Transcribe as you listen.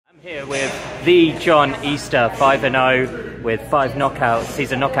Here with the John Easter, 5-0 with 5 knockouts.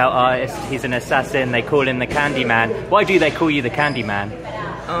 He's a knockout artist, he's an assassin, they call him the Candyman. Why do they call you the Candyman?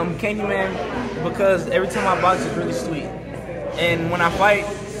 Candyman, because every time I box it's really sweet. And when I fight,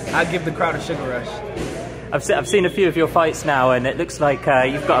 I give the crowd a sugar rush. I've seen a few of your fights now and it looks like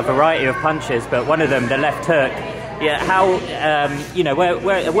you've got a variety of punches, but one of them, the left hook, yeah, how, you know,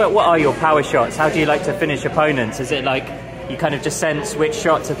 what are your power shots? How do you like to finish opponents? Is it like you kind of just sense which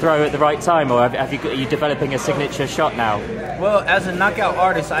shot to throw at the right time, or are you developing a signature shot now? Well, as a knockout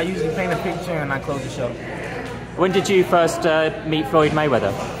artist, I usually paint a picture and I close the show. When did you first meet Floyd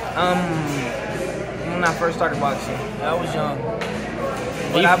Mayweather? When I first started boxing. I was young.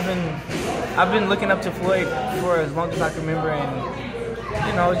 But I've been looking up to Floyd for as long as I can remember, and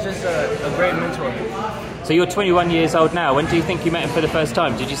you know, it's just a great mentor. So you're 21 years old now. When do you think you met him for the first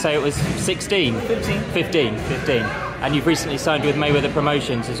time? Did you say it was 16? 15. 15. And you've recently signed with Mayweather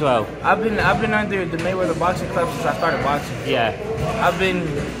Promotions as well. I've been under the Mayweather Boxing Club since I started boxing. Yeah.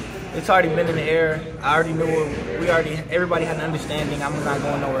 It's already been in the air. I already knew everybody had an understanding. I'm not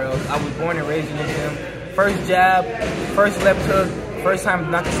going nowhere else. I was born and raised in this gym. First jab, first left hook, first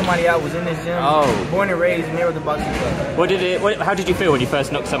time knocking somebody out was in this gym. Oh. Born and raised near the boxing club. How did you feel when you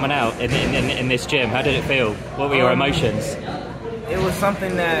first knocked someone out in this gym? How did it feel? What were your emotions? It was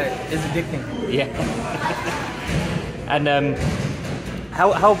something that is addicting. Yeah. And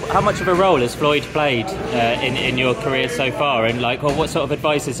how much of a role has Floyd played in your career so far? And like, what sort of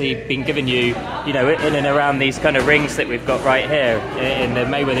advice has he been giving you, you know, in and around these kind of rings that we've got right here in the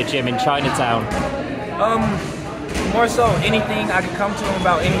Mayweather gym in Chinatown? More so anything. I can come to him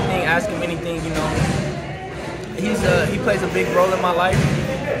about anything, ask him anything, you know. He plays a big role in my life,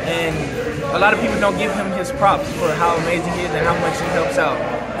 and a lot of people don't give him his props for how amazing he is and how much he helps out.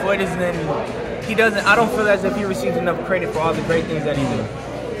 Floyd I don't feel as if he receives enough credit for all the great things that he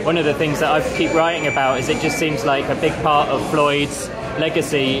does. One of the things that I keep writing about is it just seems like a big part of Floyd's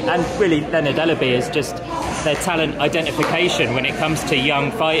legacy, and really Leonard Ellaby, is just their talent identification when it comes to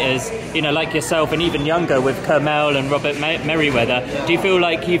young fighters, you know, like yourself and even younger with Kermel and Robert Merriweather. Yeah. Do you feel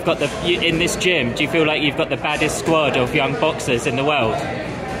like you've got in this gym, do you feel like you've got the baddest squad of young boxers in the world?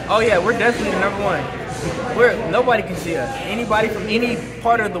 Oh yeah, we're definitely the number one. Nobody can see us. Anybody from any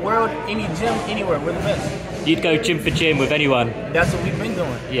part of the world, any gym, anywhere, we're the best. You'd go gym for gym with anyone. That's what we've been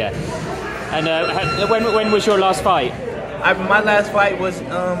doing. Yeah. And when was your last fight? My last fight was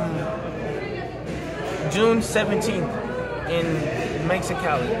June 17th in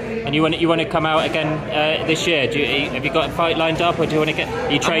Mexicali. And you want to come out again this year? Have you got a fight lined up, or do you want to get?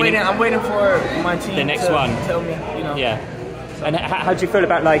 Are you training? I'm waiting for my team. The next one. Tell me, you know. Yeah. And how do you feel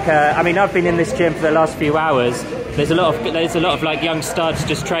about, like, I mean, I've been in this gym for the last few hours. There's a lot of like young studs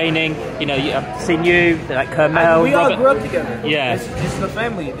just training. You know, I've seen you, like Kermel. We all grew up together. Yeah. It's the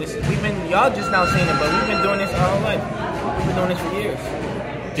family. Y'all just now seeing it, but we've been doing this our whole life. We've been doing this for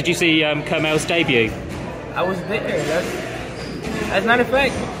years. Did you see Kermel's debut? I was there. As a matter of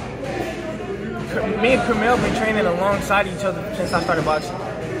fact, me and Kermel been training alongside each other since I started boxing.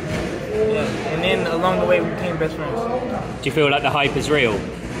 Yeah, and then along the way we became best friends. Do you feel like the hype is real?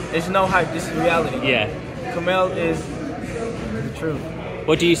 There's no hype, this is reality. Yeah. Kermel is the truth.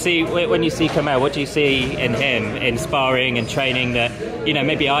 What do you see, when you see Kermel, what do you see in him, in sparring and training that, you know,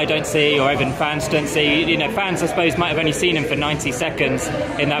 maybe I don't see, or even fans don't see? You know, fans, I suppose, might have only seen him for 90 seconds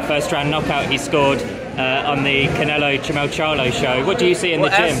in that first round knockout he scored on the Canelo-Chamel Charlo show. What do you see in the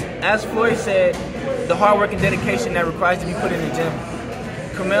gym? As Floyd said, the hard work and dedication that requires to be put in the gym.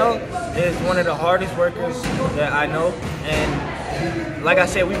 Kermel is one of the hardest workers that I know, and like I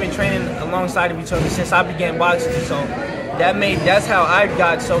said, we've been training alongside of each other since I began boxing, so that's how I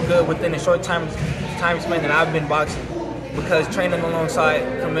got so good within a short time span that I've been boxing, because training alongside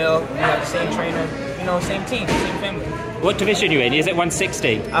Kermel, we have the same trainer, you know, same team, same family. What division are you in? Is it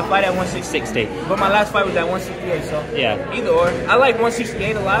 160? I fight at 160. But my last fight was at 168, so yeah. Either or. I like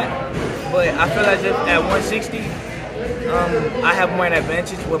 168 a lot, but I feel as if at 160, I have more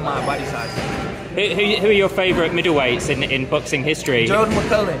advantage with my body size. Who are your favourite middleweights in boxing history? Jordan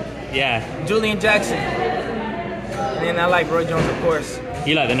McCullough. Yeah. Julian Jackson. And then I like Roy Jones, of course.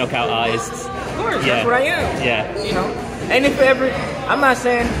 You like the knockout artists? Of course, yeah. That's what I am. Yeah. You know, and if ever, I'm not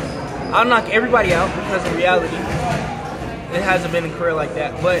saying I'll knock everybody out, because in reality, it hasn't been a career like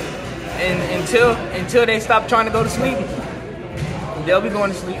that. But until they stop trying to go to sleep, they'll be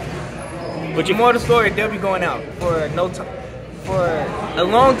going to sleep. The more of the story, they'll be going out for no time. For a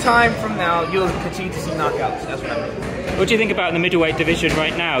long time from now, you'll continue to see knockouts. That's what I mean. What do you think about the middleweight division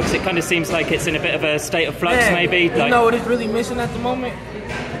right now? Because it kind of seems like it's in a bit of a state of flux, maybe. You know what is really missing at the moment?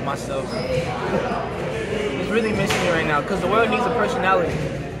 Myself. It's really missing me right now, because the world needs a personality.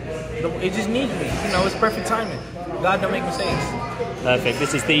 it just needs me. You know, it's perfect timing. God don't make mistakes. Perfect.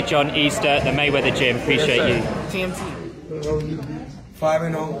 This is the John Easter at the Mayweather gym. Appreciate you. TMT.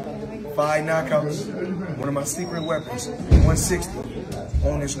 5-0, 5 knockouts. One of my secret weapons, 160.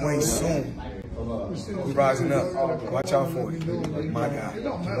 On this way soon. We rising up. Watch out for it. My God.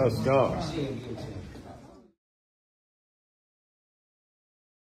 Let's go.